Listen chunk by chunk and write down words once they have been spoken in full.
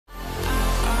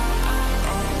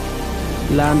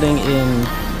Landing in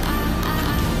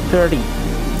 30.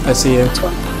 I see you.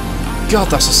 20. God,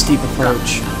 that's a steep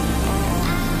approach.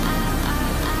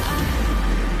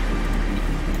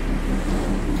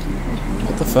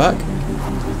 What the fuck?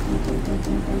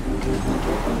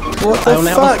 What the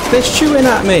fuck? They're shooting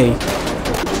at me!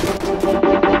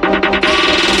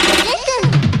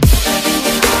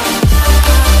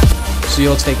 So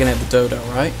you're taking out the Dodo,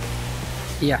 right?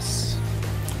 Yes.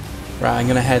 Right, I'm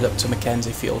gonna head up to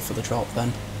Mackenzie Field for the drop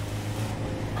then.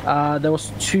 There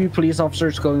was 2 police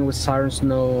officers going with sirens,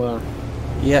 no...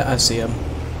 Yeah, I see them.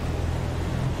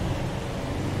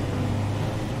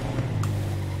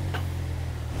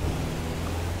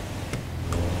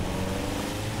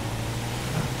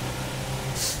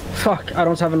 Fuck, I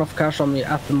don't have enough cash on me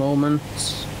at the moment.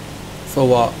 For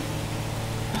what?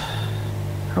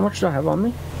 How much do I have on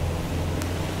me?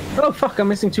 Oh fuck, I'm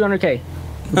missing 200k.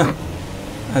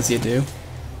 As you do.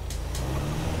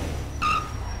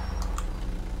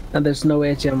 And there's no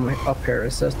ATM up here,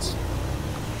 is it?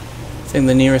 I think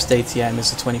the nearest ATM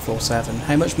is a 24/7.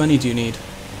 How much money do you need?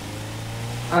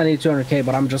 I need 200k,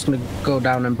 but I'm just gonna go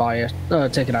down and buy it.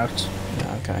 Take it out.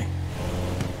 Yeah, okay.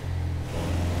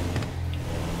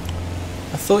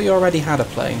 I thought you already had a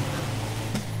plane.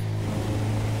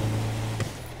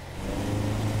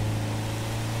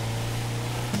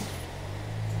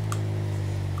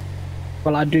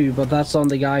 Well, I do, but that's on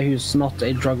the guy who's not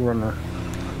a drug runner.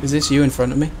 Is this you in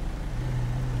front of me?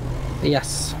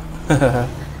 Yes.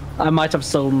 I might have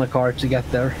stolen the car to get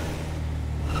there.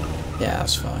 Yeah,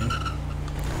 that's fine.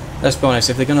 Let's be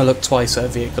honest, if they're going to look twice at a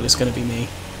vehicle, it's going to be me.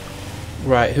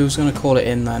 Right, who's going to call it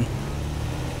in then?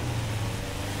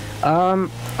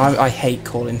 I hate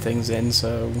calling things in,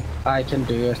 so... I can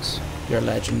do it. You're a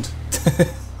legend.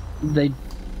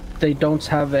 They don't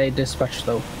have a dispatch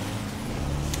though.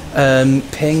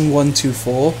 Ping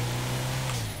 124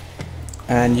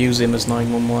 and use him as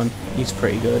 911. He's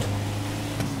pretty good.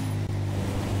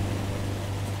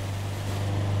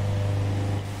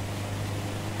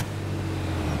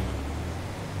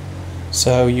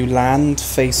 So you land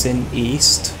facing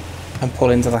east and pull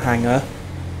into the hangar,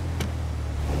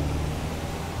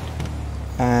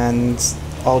 and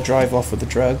I'll drive off with the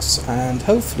drugs and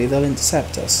hopefully they'll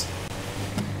intercept us.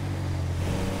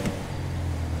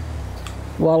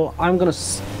 Well, I'm gonna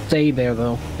stay there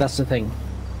though, that's the thing.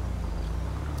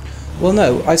 Well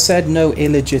no, I said no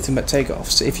illegitimate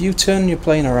takeoffs. If you turn your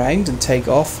plane around and take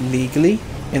off legally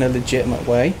in a legitimate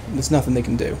way, there's nothing they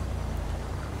can do.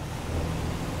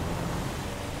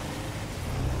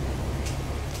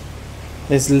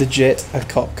 There's legit a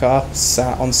cop car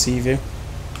sat on Seaview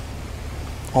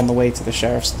on the way to the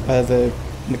sheriff's, the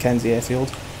Mackenzie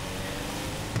airfield.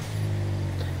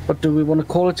 But do we want to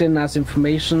call it in as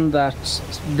information that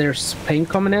there's plane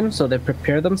coming in, so they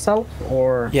prepare themselves,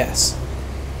 or...? Yes.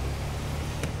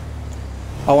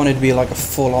 I want it to be like a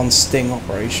full-on sting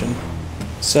operation.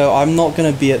 So I'm not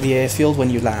going to be at the airfield when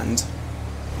you land.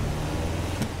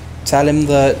 Tell him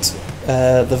that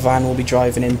the van will be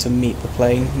driving in to meet the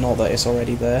plane, not that it's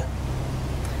already there.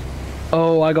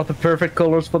 Oh, I got the perfect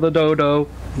colors for the Dodo.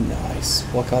 Nice.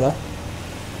 What colour?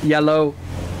 Yellow.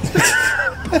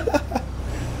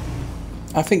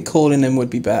 I think calling him would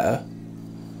be better.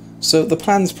 So the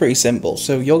plan's pretty simple.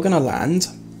 So you're going to land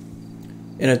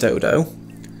in a Dodo.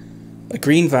 A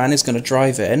green van is going to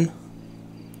drive in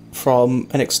from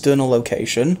an external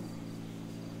location.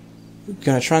 You're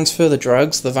going to transfer the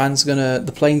drugs. The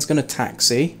plane's going to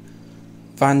taxi.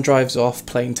 Van drives off.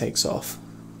 Plane takes off.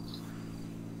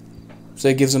 So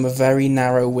it gives them a very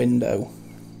narrow window,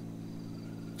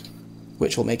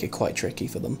 which will make it quite tricky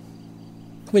for them,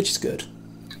 which is good.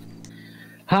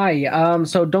 Hi,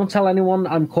 so don't tell anyone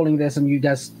I'm calling this and you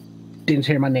guys didn't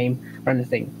hear my name or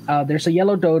anything. There's a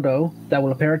yellow Dodo that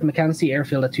will appear at Mackenzie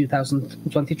Airfield at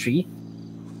 2023.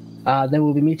 They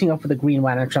will be meeting up with a green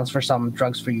van and transfer some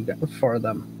drugs for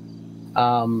them.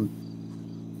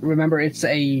 Remember, it's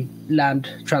a land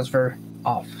transfer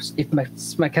off.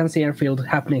 It's Mackenzie Airfield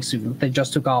happening soon. They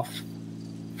just took off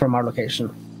from our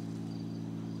location.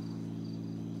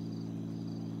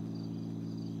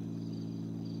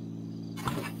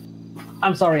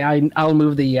 I'm sorry, I'll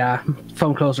move the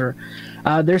phone closer.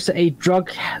 There's a drug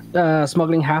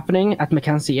smuggling happening at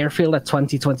Mackenzie Airfield at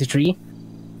 2023.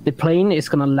 The plane is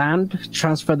going to land,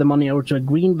 transfer the money over to a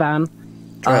green van,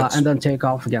 and then take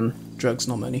off again. Drugs,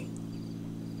 not money.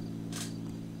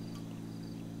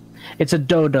 It's a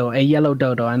Dodo, a yellow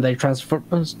Dodo, and they're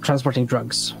transporting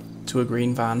drugs. To a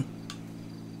green van.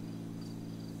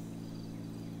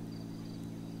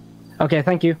 Okay,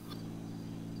 thank you.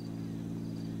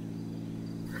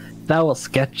 That was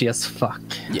sketchy as fuck.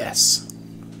 Yes.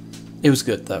 It was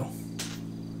good, though.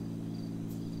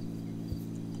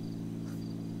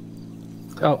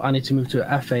 Oh, I need to move to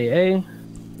FAA.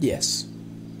 Yes.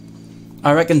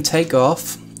 I reckon take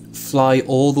off, fly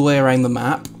all the way around the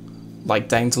map, like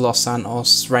down to Los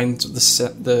Santos, round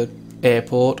the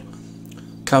airport,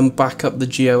 come back up the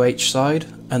GOH side,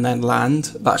 and then land.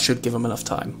 That should give them enough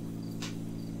time.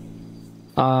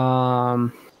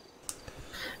 How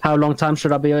long time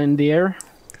should I be in the air?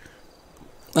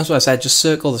 That's what I said, just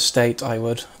circle the state, I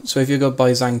would. So if you go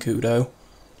by Zancudo,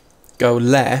 go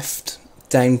left,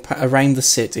 down around the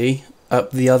city,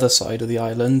 up the other side of the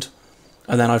island,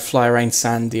 and then I'd fly around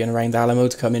Sandy and around Alamo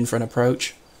to come in for an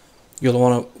approach. You'll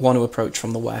want to approach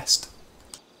from the west.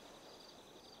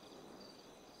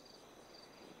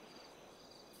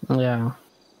 Yeah.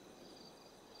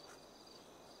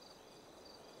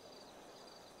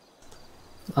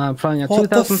 I'm flying at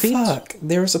 2,000 feet. What the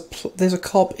fuck? There's a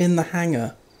cop in the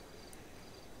hangar.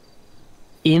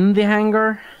 In the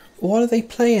hangar? What are they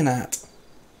playing at?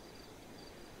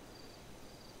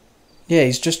 Yeah,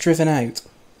 he's just driven out.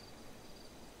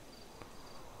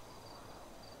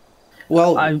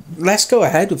 Well, let's go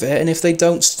ahead with it, and if they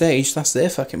don't stage, that's their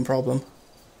fucking problem.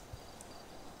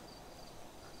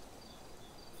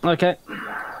 Okay.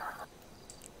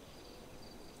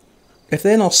 If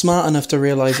they're not smart enough to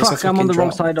realise it's a fucking I'm on the drop,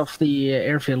 wrong side of the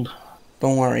airfield.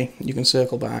 Don't worry, you can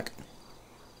circle back.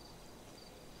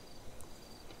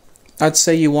 I'd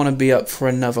say you want to be up for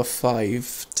another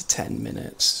 5 to 10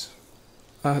 minutes.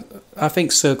 I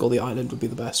think circle the island would be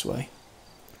the best way.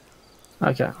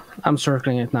 Okay, I'm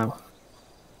circling it now.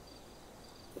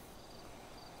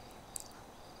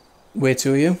 Where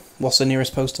to are you? What's the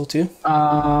nearest postal to you?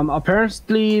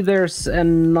 Apparently there's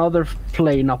another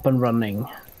plane up and running.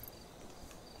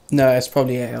 No, it's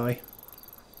probably AI.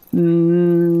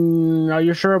 Are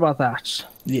you sure about that?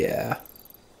 Yeah.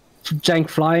 Jank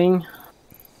flying?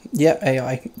 Yep,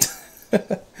 AI.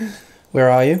 Where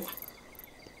are you?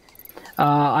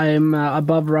 I'm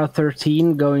above Route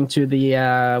 13 going to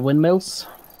the windmills.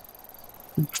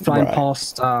 Flying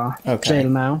past jail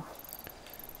now.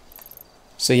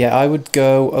 So yeah, I would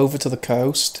go over to the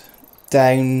coast,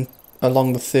 down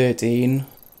along the 13,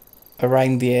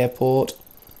 around the airport,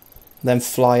 then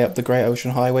fly up the Great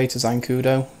Ocean Highway to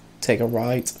Zancudo, take a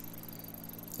right,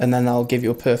 and then I'll give you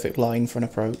a perfect line for an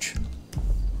approach.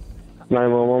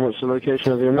 911, what's the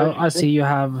location of your emergency? Oh, I see you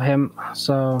have him,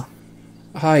 so...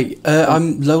 Hi,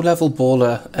 I'm low-level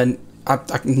baller, and I'm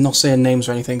not saying names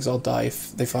or anything because I'll die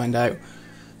if they find out,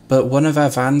 but one of our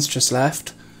vans just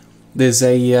left. There's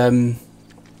a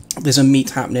meet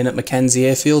happening at Mackenzie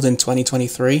Airfield in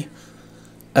 2023.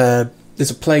 There's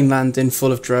a plane landing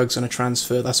full of drugs and a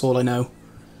transfer, that's all I know.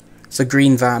 It's a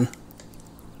green van.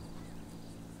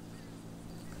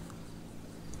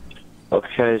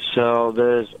 Okay, so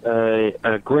there's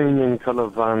a green in colour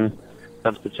van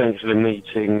that's potentially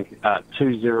meeting at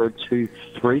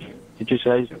 2023. Did you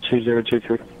say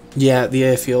 2023? Yeah, at the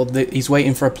airfield. He's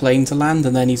waiting for a plane to land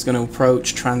and then he's going to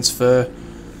approach, transfer.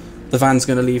 The van's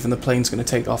going to leave and the plane's going to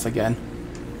take off again.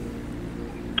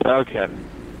 Okay,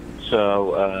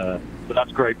 so but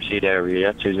that's Grapeseed area,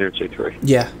 yeah, 2023.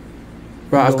 Yeah.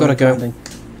 Right, I've got to go.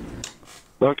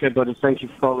 Okay, buddy, thank you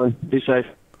for calling. Be safe.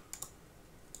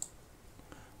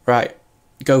 Right,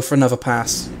 go for another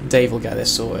pass. Dave will get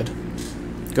this sorted.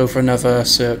 Go for another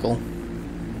circle.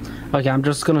 Okay, I'm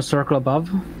just gonna circle above.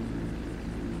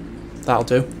 That'll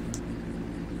do.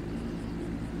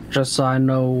 Just so I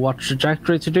know what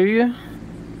trajectory to do.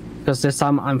 Because this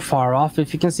time I'm far off,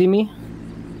 if you can see me.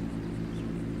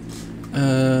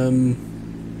 I'm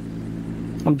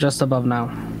just above now.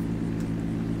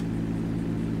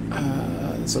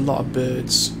 There's a lot of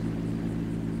birds.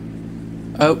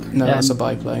 Oh, no, that's a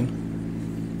biplane.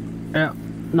 Yeah,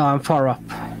 no, I'm far up.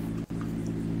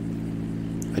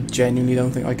 I genuinely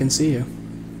don't think I can see you.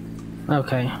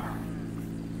 Okay.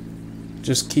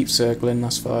 Just keep circling,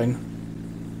 that's fine.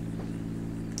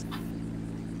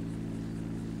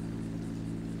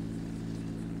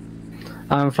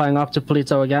 I'm flying up to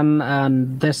Polito again,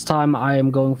 and this time I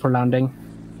am going for landing.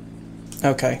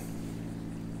 Okay.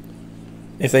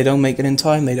 If they don't make it in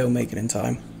time, they don't make it in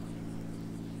time.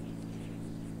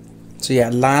 So yeah,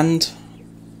 land,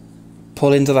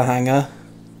 pull into the hangar.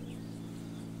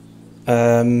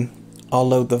 I'll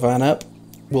load the van up.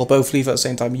 We'll both leave at the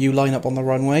same time. You line up on the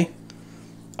runway.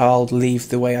 I'll leave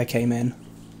the way I came in.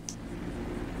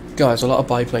 Guys, a lot of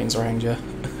biplanes around you.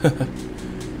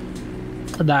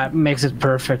 That makes it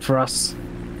perfect for us.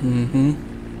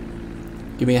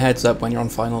 Mm-hmm. Give me a heads up when you're on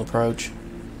final approach.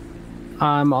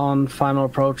 I'm on final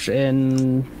approach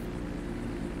in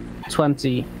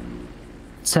 20,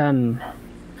 10,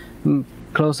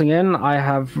 Closing in. I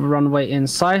have runway in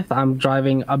sight. I'm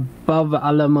driving above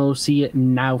Alamo Sea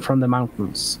now from the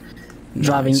mountains.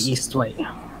 Driving Nice. east way.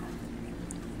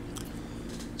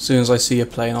 As soon as I see a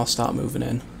plane, I'll start moving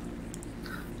in.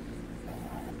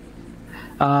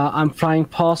 I'm flying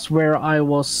past where I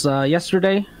was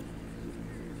yesterday.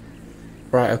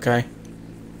 Right, okay.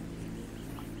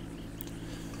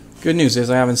 Good news is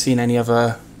I haven't seen any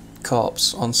other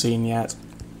cops on scene yet.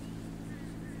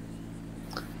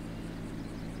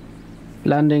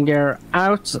 Landing gear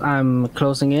out. I'm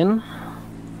closing in.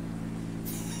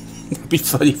 It'd be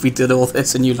funny if we did all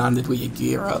this and you landed with your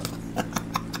gear up.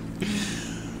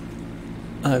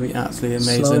 That'd be absolutely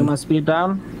amazing. Slowing my speed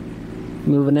down.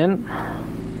 Moving in.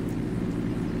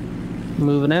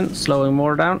 Moving in. Slowing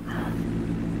more down.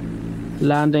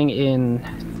 Landing in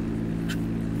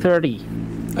 30.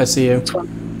 I see you.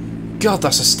 God,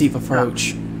 that's a steep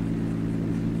approach.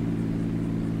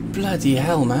 Bloody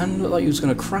hell, man. Looked like you was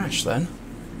going to crash then.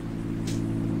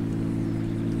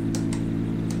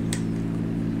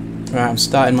 Right, I'm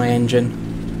starting my engine.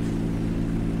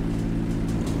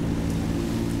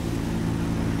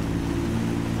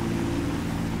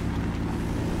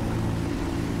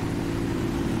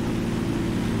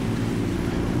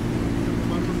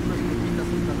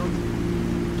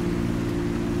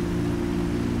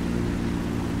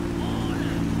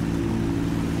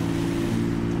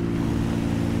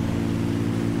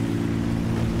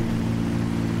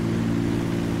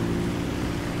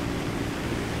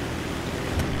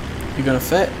 You gonna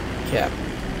fit? Yeah.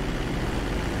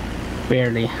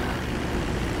 Barely.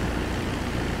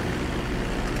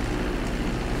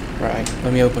 Right,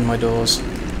 let me open my doors.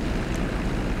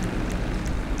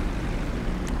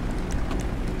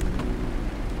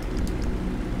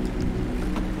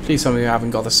 Please tell me you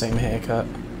haven't got the same haircut.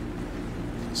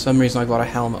 For some reason I got a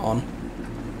helmet on.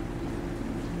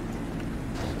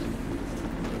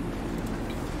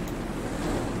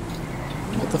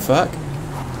 What the fuck?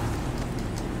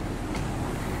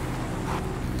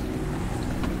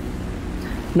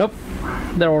 Nope.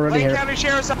 They're already Lake here. County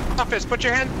Sheriff's Office, put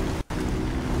your hand.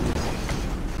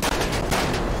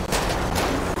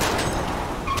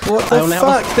 What the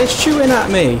fuck? They're shooting at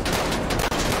me!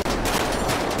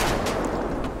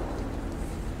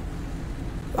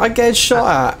 I get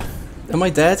shot at! Am I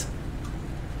dead?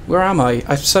 Where am I?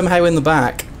 I'm somehow in the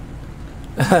back.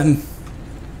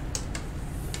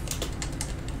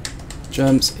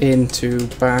 Jumps into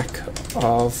back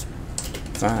of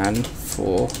van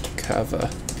for cover.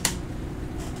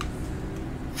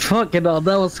 Fucking hell,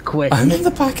 that was quick. I'm in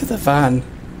the back of the van.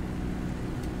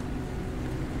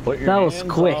 Put your That was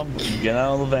hands quick. up and get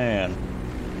out of the van.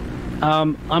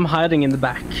 I'm hiding in the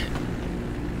back.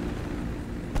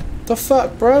 The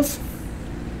fuck, bruv?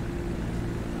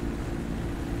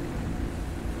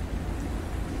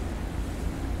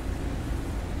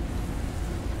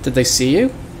 Did they see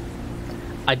you?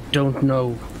 I don't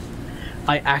know.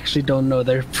 I actually don't know.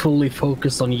 They're fully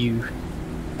focused on you.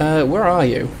 Where are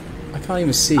you? I can't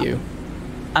even see you.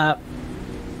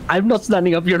 I'm not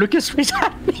standing up. You're looking straight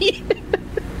at me.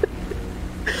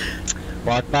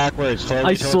 Walk backwards. Slowly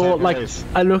I towards saw, that like, place.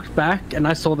 I looked back and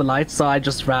I saw the lights, so I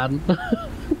just ran.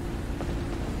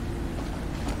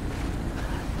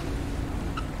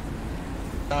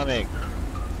 Coming.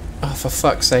 Oh, for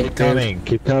fuck's sake, Keep dude. coming.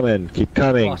 Keep coming. Keep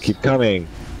coming. Boss. Keep coming.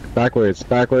 Backwards.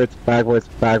 Backwards. Backwards.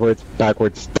 Backwards.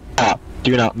 Backwards. Stop.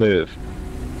 Do not move.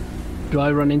 Do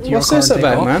I run into What's your car this and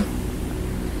take about, off? man?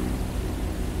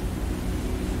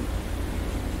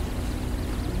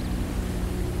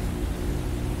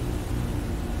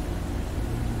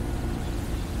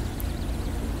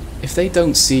 If they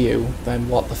don't see you, then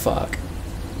what the fuck?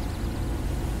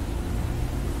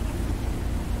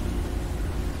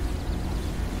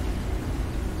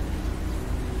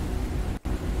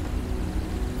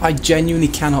 I genuinely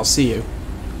cannot see you.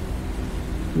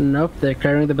 Nope, they're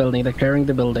clearing the building. They're clearing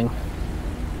the building.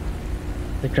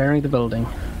 They're clearing the building.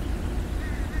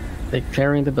 They're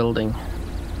clearing the building.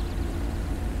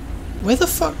 Where the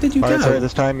fuck did you Alright, go? sir,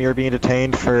 this time you're being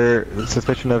detained for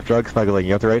suspicion of drug smuggling.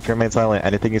 You have the right to remain silent.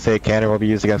 Anything you say can or will be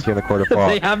used against you in the court of law.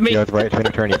 They have me. You have the right to an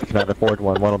attorney. If you cannot afford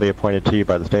one, one will be appointed to you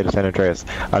by the state of San Andreas.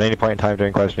 At any point in time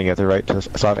during questioning, you have the right to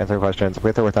stop answering questions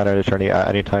with or without an attorney at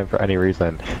any time for any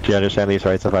reason. Do you understand these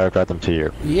rights if I read them to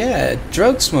you? Yeah,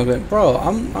 drug smuggling, bro.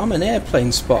 I'm an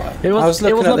airplane spotter. It was, I was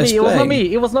looking it was at not this me. It was not plane.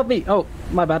 me. It was not me. Oh,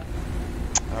 my bad.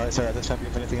 Alright, sir, at this time,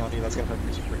 if anything on you, that's going to put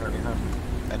procedure regarding him.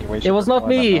 Any way, It was not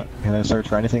me. Can I search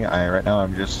for anything? Right now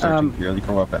I'm just searching purely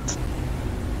for weapons.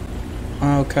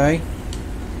 Okay.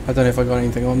 I don't know if I got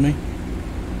anything on me.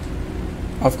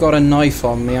 I've got a knife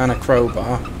on me and a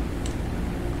crowbar.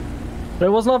 It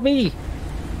was not me.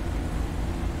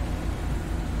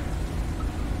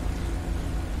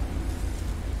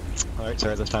 Alright,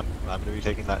 sir, this time I'm going to be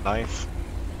taking that knife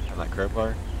and that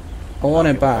crowbar. I want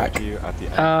I'll it give back. to you at the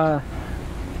end.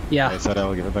 Yeah. I said I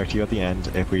will give it back to you at the end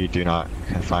if we do not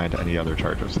find any other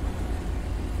charges.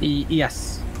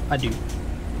 Yes, I do.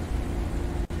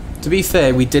 To be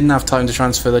fair, we didn't have time to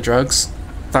transfer the drugs.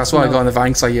 That's why I No. got in the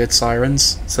van, because I heard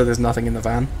sirens, so there's nothing in the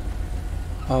van.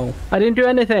 Oh. I didn't do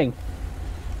anything.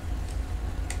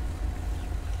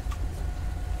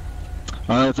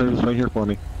 Alright, sir, just wait here for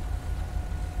me.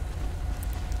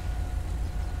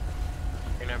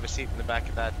 You're gonna have a seat in the back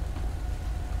of that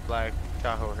black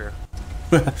Tahoe here.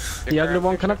 The ugly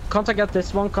one. Can I get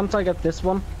this one? Can't I get this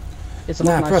one? It's a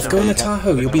Nah, lot bruv, nicer. go in the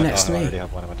Tahoe, you'll be next to I me. already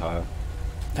have one in my Tahoe.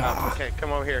 Ah. Okay,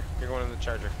 come over here. You're going in the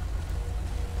Charger.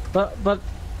 But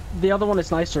the other one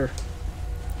is nicer.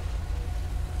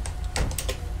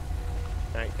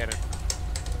 Alright, get it.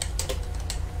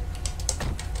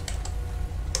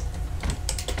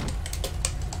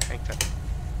 Thanks.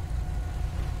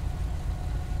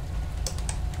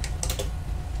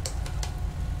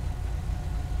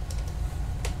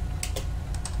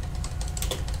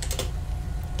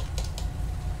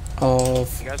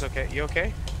 Of... You guys okay? You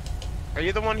okay? Are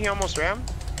you the one he almost rammed?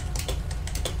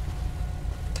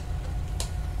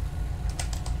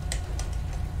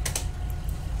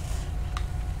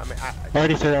 I mean,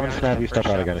 Alrighty, sir, I'm just gonna have you step first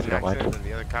out shot again was if you an don't mind. accident and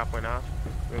the other cop went off.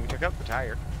 I mean, we took out the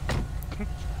tire.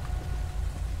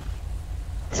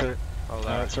 Sir,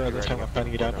 sir, be this ready time I'm up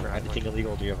finding you down for for that anything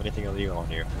illegal. Do you have anything illegal on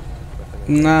you?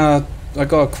 Nah, I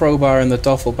got a crowbar in the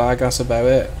duffel bag, that's about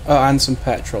it. Oh, and some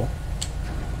petrol.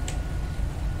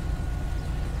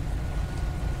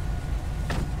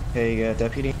 Hey,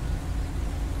 deputy.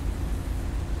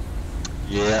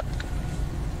 Yeah.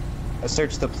 I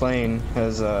searched the plane.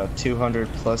 Has 200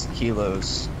 plus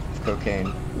kilos of cocaine.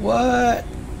 What?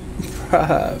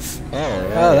 Bruv.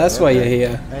 Oh, that's why you're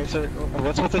here. Hey, sir,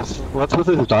 what's with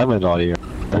this diamond on you?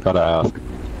 I gotta ask.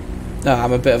 Nah,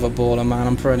 I'm a bit of a baller, man.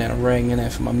 I'm throwing in a ring in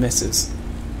it for my missus.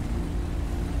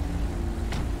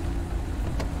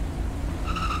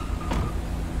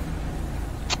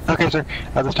 Okay, sir.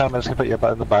 At this time, I'm just gonna put you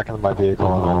in the back of my vehicle,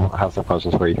 and I'll have some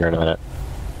questions for you here in a minute.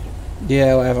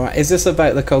 Yeah, whatever. Is this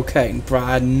about the cocaine? Bruh,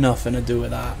 I had nothing to do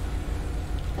with that.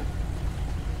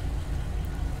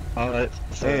 Alright,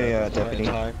 so Hey, deputy.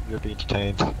 time, you're being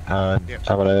detained. I'm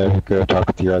gonna go talk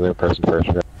with your other person first.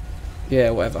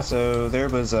 Yeah, whatever. So there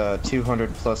was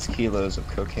 200 plus kilos of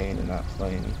cocaine in that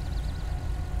plane.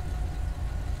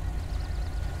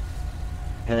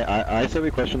 Hey, I say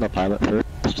we question the pilot first,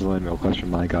 just then we'll question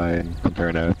my guy and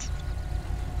compare notes.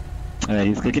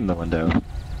 He's kicking the window.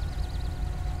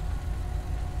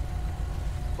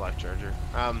 Black Charger.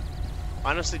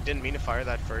 Honestly didn't mean to fire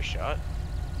that first shot,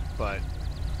 but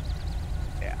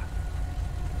yeah.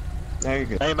 Now you're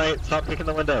good. Hey mate, stop kicking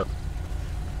the window.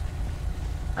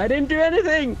 I didn't do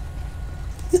anything.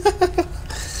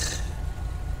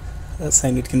 That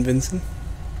sounded convincing.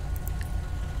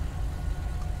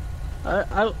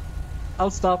 I'll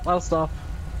stop. I'll stop.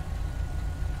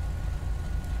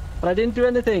 But I didn't do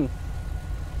anything.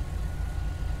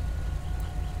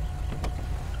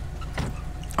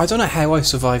 I don't know how I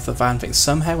survived the van thing.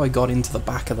 Somehow I got into the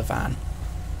back of the van.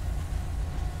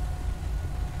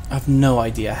 I have no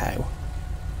idea how.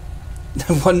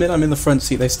 1 minute I'm in the front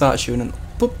seat, they start shooting and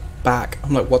boop, back.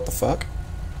 I'm like, what the fuck?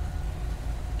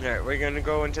 Alright, we're gonna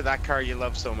go into that car you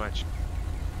love so much.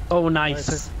 Oh,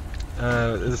 nice.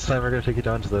 This time we're gonna take you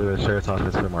down to the sheriff's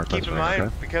office for more questions. Keep in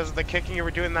mind, because of the kicking you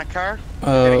were doing in that car,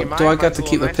 Do I get to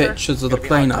keep the pictures of the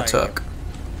plane I took?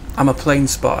 I'm a plane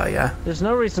spotter, yeah? There's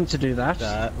no reason to do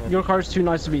that. Your car's too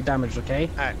nice to be damaged, okay?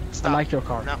 Alright, stop. I like your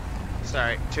car. No.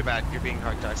 Sorry, too bad. You're being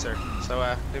hard dog, sir.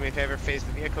 So, do me a favor, phase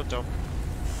the vehicle, don't.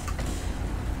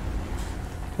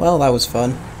 Well, that was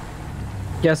fun.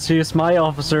 Guess who's my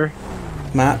officer?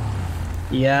 Matt,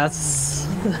 Yes.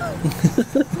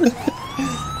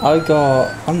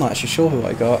 I'm not actually sure who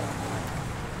I got.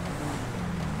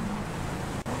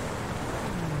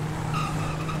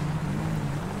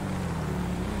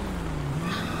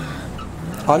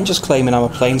 I'm just claiming I'm a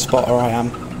plane spotter, I am.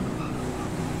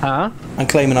 Huh? I'm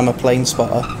claiming I'm a plane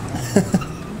spotter.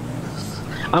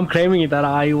 I'm claiming that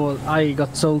I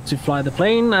got told to fly the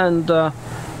plane and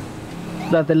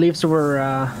that the leaves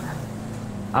were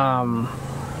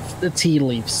the tea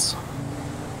leaves.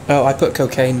 Oh, I put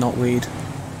cocaine, not weed.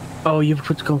 Oh, you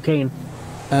put cocaine.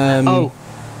 Oh.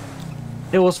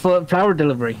 It was for flower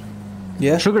delivery,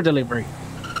 Yeah, sugar delivery.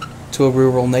 to a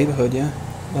rural neighbourhood, yeah.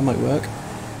 That might work.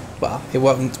 Well, it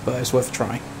won't, but it's worth a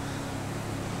try.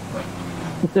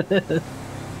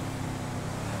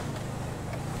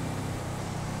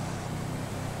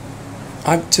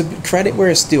 To credit where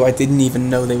it's due, I didn't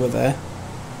even know they were there.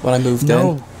 when I moved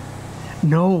in.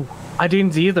 No, I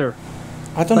didn't either.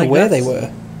 I don't know where they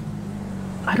were.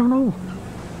 I don't know.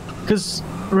 Because,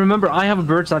 remember, I have a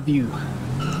bird's eye view.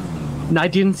 And I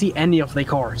didn't see any of the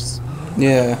cars.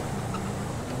 Yeah.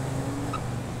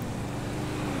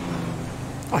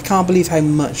 I can't believe how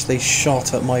much they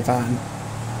shot at my van.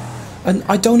 And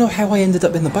I don't know how I ended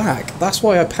up in the back. That's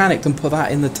why I panicked and put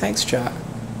that in the text chat.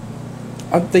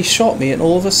 They shot me and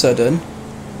all of a sudden...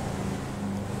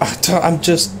 I'm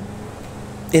just...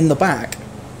 in the back.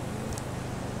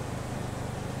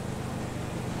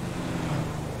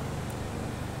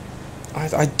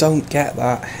 I don't get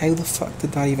that. How the fuck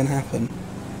did that even happen?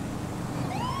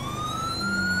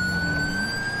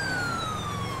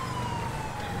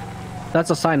 That's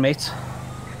a sign, mate.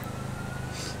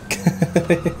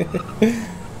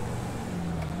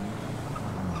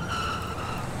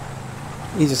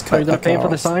 You just cut. Are you gonna pay for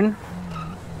the sign?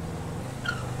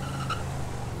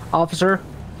 Officer?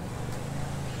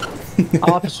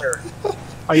 Officer,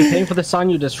 are you paying for the sign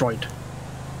you destroyed?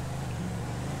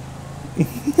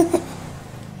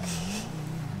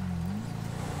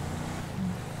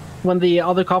 When the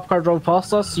other cop car drove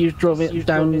past us, you drove it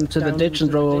down to the ditch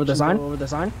and drove over the sign?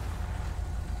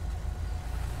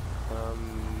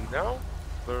 No.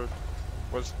 There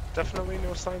was definitely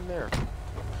no sign there.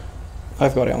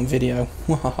 I've got it on video.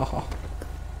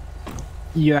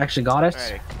 You actually got it?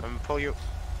 Alright, I'm gonna pull you.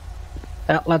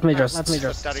 Let me just...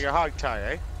 Just out of your hog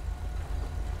tie, eh?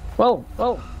 Well.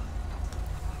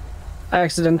 I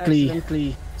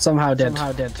accidentally somehow did.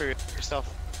 For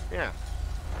yourself. Yeah.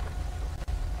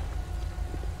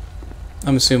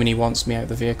 I'm assuming he wants me out of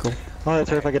the vehicle. Alright,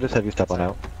 sir, if I could just have you step on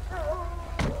out.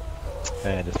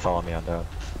 And just follow me on down.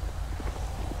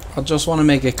 I just want to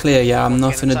make it clear, yeah, I'm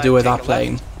nothing to do with that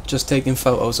plane. Just taking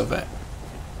photos of it.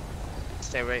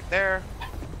 Stay right there.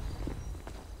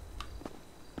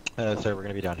 Sir, we're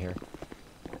gonna be down here.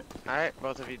 Alright,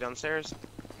 both of you downstairs.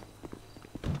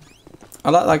 I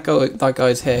like that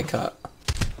guy's haircut.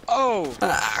 Oh!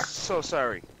 So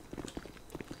sorry.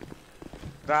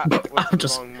 That was I'm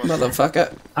just...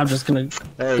 Motherfucker. I'm just gonna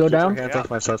Hey, go keep down. your hands off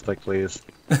my suspect, please.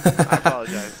 I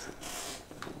apologize.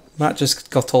 Matt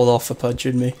just got told off for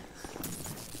punching me.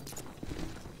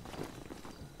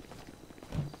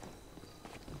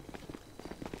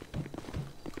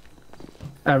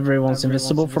 Everyone's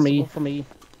invisible for me.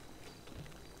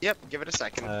 Yep, give it a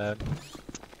second.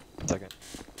 Second.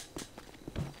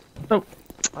 Oh.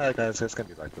 Alright guys, it's gonna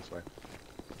be back this way.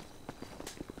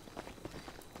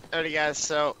 Alrighty guys,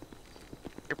 so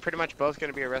you're pretty much both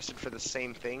gonna be arrested for the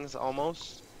same things,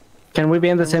 almost. Can we be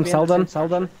in the same cell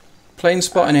then? Plane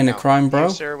spotting in a crime, bro. You,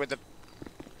 sir,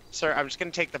 sir, I'm just gonna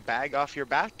take the bag off your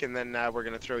back, and then we're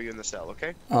gonna throw you in the cell,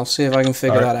 okay? I'll see if I can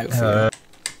figure that out for you.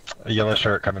 A yellow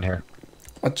shirt coming here.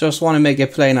 I just want to make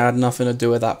it plain I had nothing to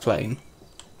do with that plane.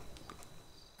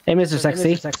 Hey, Mr.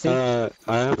 Sexy.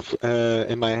 I have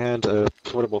in my hand a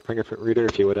portable fingerprint reader,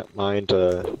 if you wouldn't mind,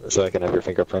 so I can have your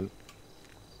fingerprint.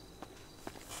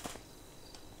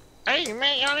 Hey,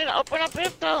 man, y'all need to open up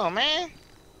this door, man.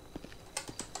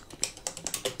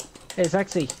 Hey,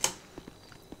 Sexy.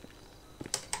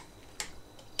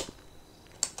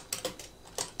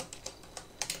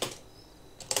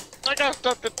 I got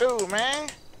stuff to do, man.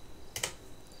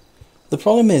 The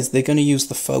problem is they're going to use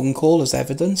the phone call as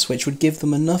evidence, which would give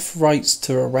them enough rights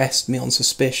to arrest me on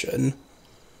suspicion.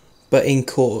 But in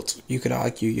court, you could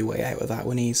argue your way out of that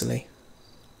one easily.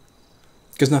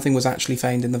 Because nothing was actually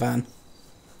found in the van.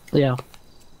 Yeah.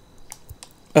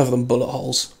 Other than bullet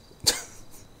holes.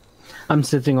 I'm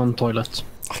sitting on the toilet.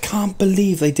 I can't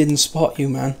believe they didn't spot you,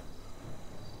 man.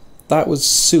 That was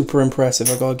super impressive,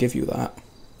 I gotta give you that.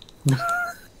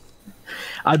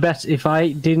 I bet if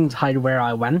I didn't hide where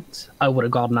I went, I would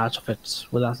have gotten out of it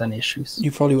without any issues.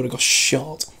 You probably would have got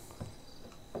shot.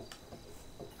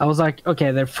 I was like, okay,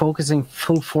 they're focusing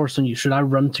full force on you. Should I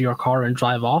run to your car and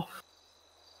drive off?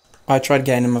 I tried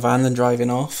getting in my van and driving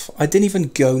off. I didn't even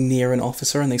go near an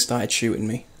officer and they started shooting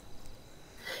me.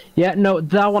 Yeah, no,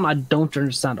 that one I don't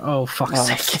understand. Oh, fuck's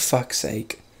sake. For fuck's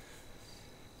sake.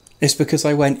 It's because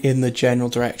I went in the general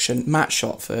direction. Matt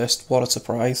shot first. What a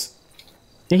surprise.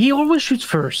 Yeah, he always shoots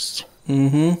first.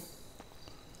 Mm-hmm.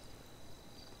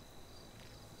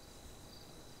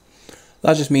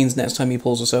 That just means next time he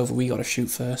pulls us over, we gotta shoot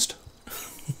first.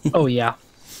 Oh, yeah.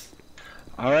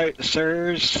 Alright,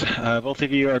 sirs, both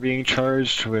of you are being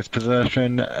charged with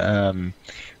possession,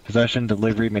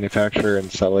 delivery, manufacture,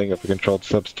 and selling of a controlled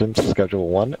substance, Schedule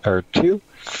 1 or 2.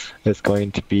 It's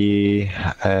going to be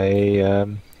a,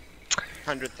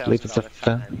 $100,000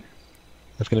 fine.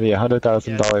 it's going to be a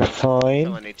 $100,000 fine.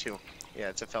 Felony too. Yeah,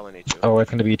 it's a felony too. Oh,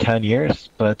 it's going to be 10 years,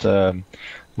 but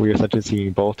we are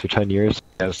sentencing both to 10 years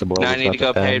as the world Now I is need to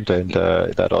about go to pay. end, and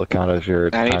that'll count as your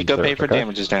I need to time go pay served, for okay?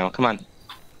 damages now. Come on.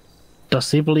 Does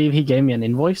he believe he gave me an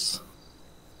invoice?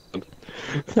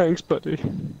 Thanks, buddy.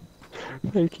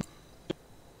 Thank you.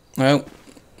 Well,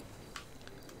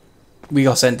 we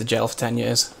got sent to jail for 10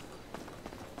 years.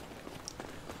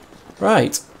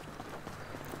 Right.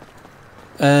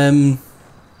 Who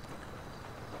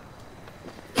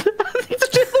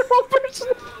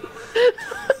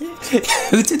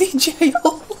did he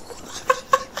jail?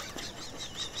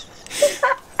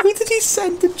 Who did he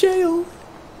send to jail?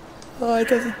 Oh, it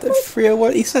doesn't. The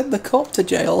 301. He sent the cop to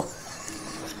jail.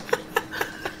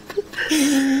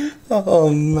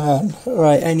 Oh man.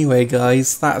 Right. Anyway,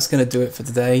 guys, that's gonna do it for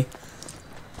today.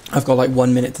 I've got like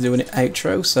 1 minute to do an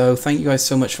outro, so thank you guys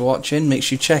so much for watching. Make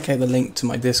sure you check out the link to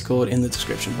my Discord in the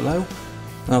description below,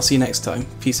 and I'll see you next time.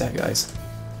 Peace out, guys.